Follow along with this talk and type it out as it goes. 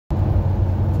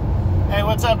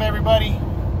what's up, everybody?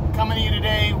 Coming to you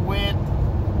today with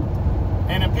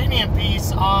an opinion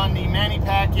piece on the Manny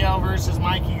Pacquiao versus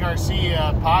Mikey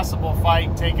Garcia possible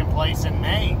fight taking place in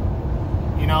May.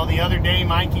 You know, the other day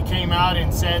Mikey came out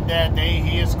and said that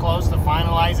he is close to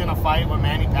finalizing a fight with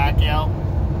Manny Pacquiao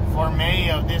for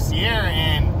May of this year,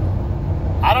 and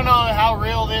I don't know how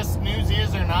real this news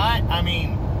is or not. I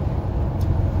mean,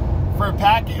 for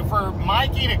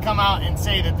Mikey to come out and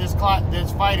say that this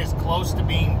fight is close to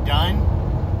being done,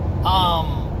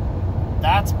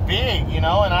 that's big, you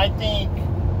know. And I think,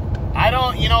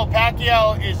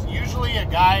 Pacquiao is usually a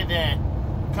guy that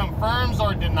confirms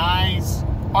or denies,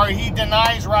 or he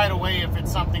denies right away if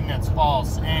it's something that's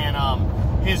false, and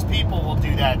his people will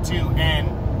do that too. And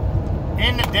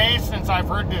in the days since I've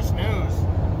heard this news,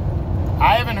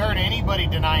 I haven't heard anybody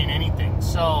denying anything.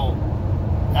 So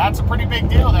that's a pretty big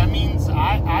deal. That means,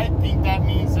 I think that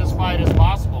means this fight is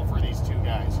possible for these two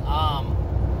guys.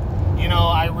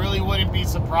 I really wouldn't be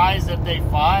surprised if they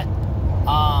fought.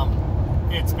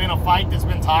 It's been a fight that's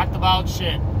been talked about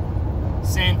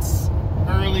since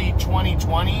early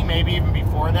 2020, maybe even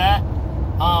before that.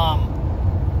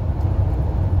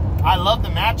 I love the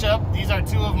matchup. These are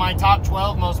two of my top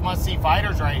 12 most must-see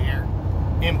fighters right here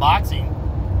in boxing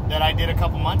that I did a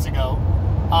couple months ago.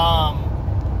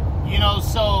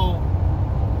 So,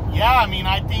 yeah, I mean,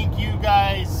 I think you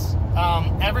guys,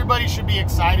 everybody should be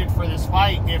excited for this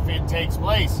fight if it takes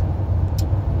place.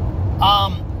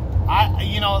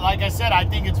 Like I said, I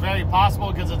think it's very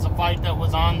possible because it's a fight that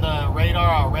was on the radar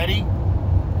already.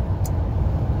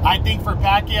 I think for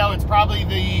Pacquiao, it's probably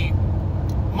the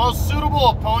most suitable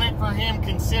opponent for him,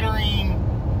 considering,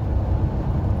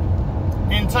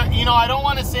 I don't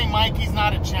want to say Mikey's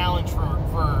not a challenge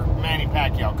for Manny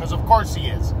Pacquiao, because of course he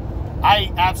is.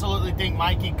 I absolutely think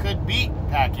Mikey could beat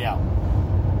Pacquiao.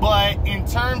 But in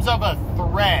terms of a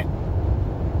threat,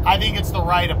 I think it's the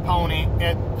right opponent.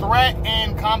 A threat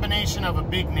and combination of a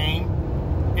big name,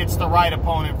 it's the right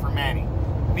opponent for Manny.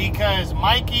 Because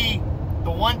Mikey,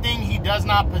 the one thing he does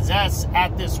not possess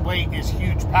at this weight is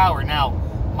huge power. Now,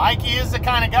 Mikey is the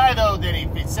kind of guy, though, that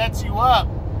if he sets you up,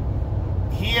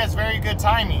 he has very good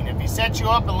timing. If he sets you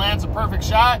up and lands a perfect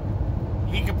shot,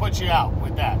 he could put you out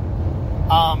with that.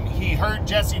 He hurt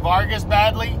Jesse Vargas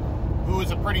badly, who is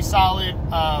a pretty solid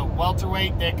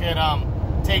welterweight that could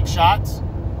take shots.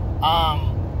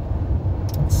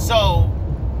 So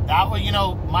that way,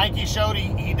 Mikey showed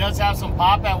he does have some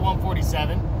pop at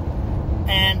 147,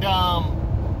 and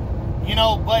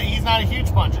but he's not a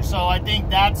huge puncher. So I think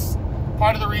that's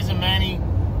part of the reason Manny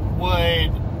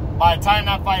would, by the time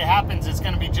that fight happens, it's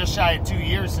going to be just shy of 2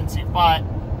 years since he fought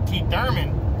Keith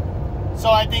Thurman. So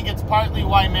I think it's partly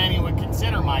why Manny would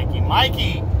consider Mikey.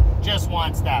 Mikey just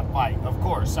wants that fight, of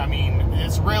course. I mean,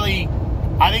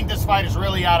 I think this fight is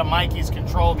really out of Mikey's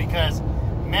control, because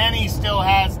Manny still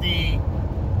has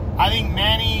I think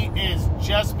Manny is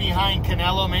just behind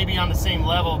Canelo, maybe on the same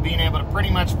level, being able to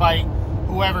pretty much fight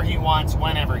whoever he wants,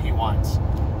 whenever he wants.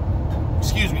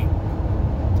 Excuse me.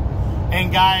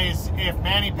 And guys, if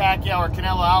Manny Pacquiao or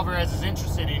Canelo Alvarez is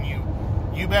interested in you,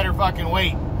 you better fucking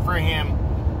wait for him.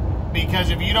 Because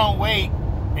if you don't wait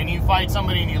and you fight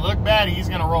somebody and you look bad, he's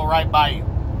going to roll right by you.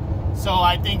 So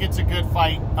I think it's a good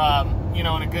fight,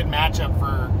 and a good matchup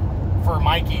for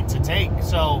Mikey to take.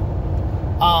 So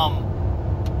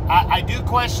I do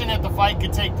question if the fight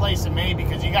could take place in May,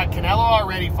 because you got Canelo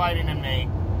already fighting in May,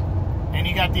 and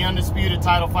you got the undisputed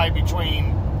title fight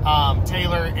between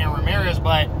Taylor and Ramirez,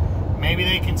 but maybe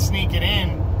they can sneak it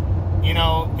in, in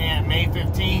May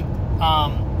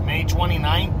 15th, May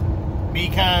 29th,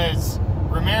 because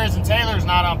Ramirez and Taylor's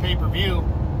not on pay-per-view,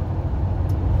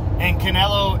 and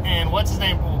Canelo and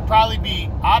what's-his-name will probably be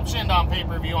optioned on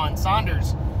pay-per-view on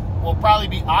Saunders, will probably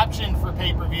be optioned for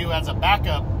pay-per-view as a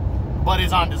backup, but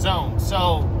is on the zone.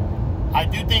 So I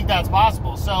do think that's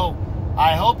possible. So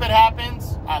I hope it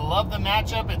happens. I love the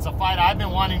matchup. It's a fight I've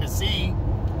been wanting to see,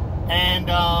 and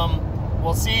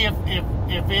we'll see if it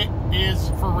is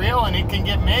for real and it can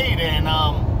get made. And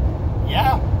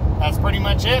yeah, that's pretty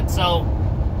much it. So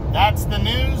that's the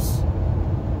news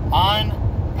on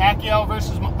Pacquiao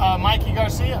versus Mikey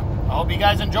Garcia. I hope you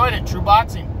guys enjoyed it. True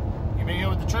Boxing. You've been here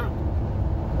with the truth.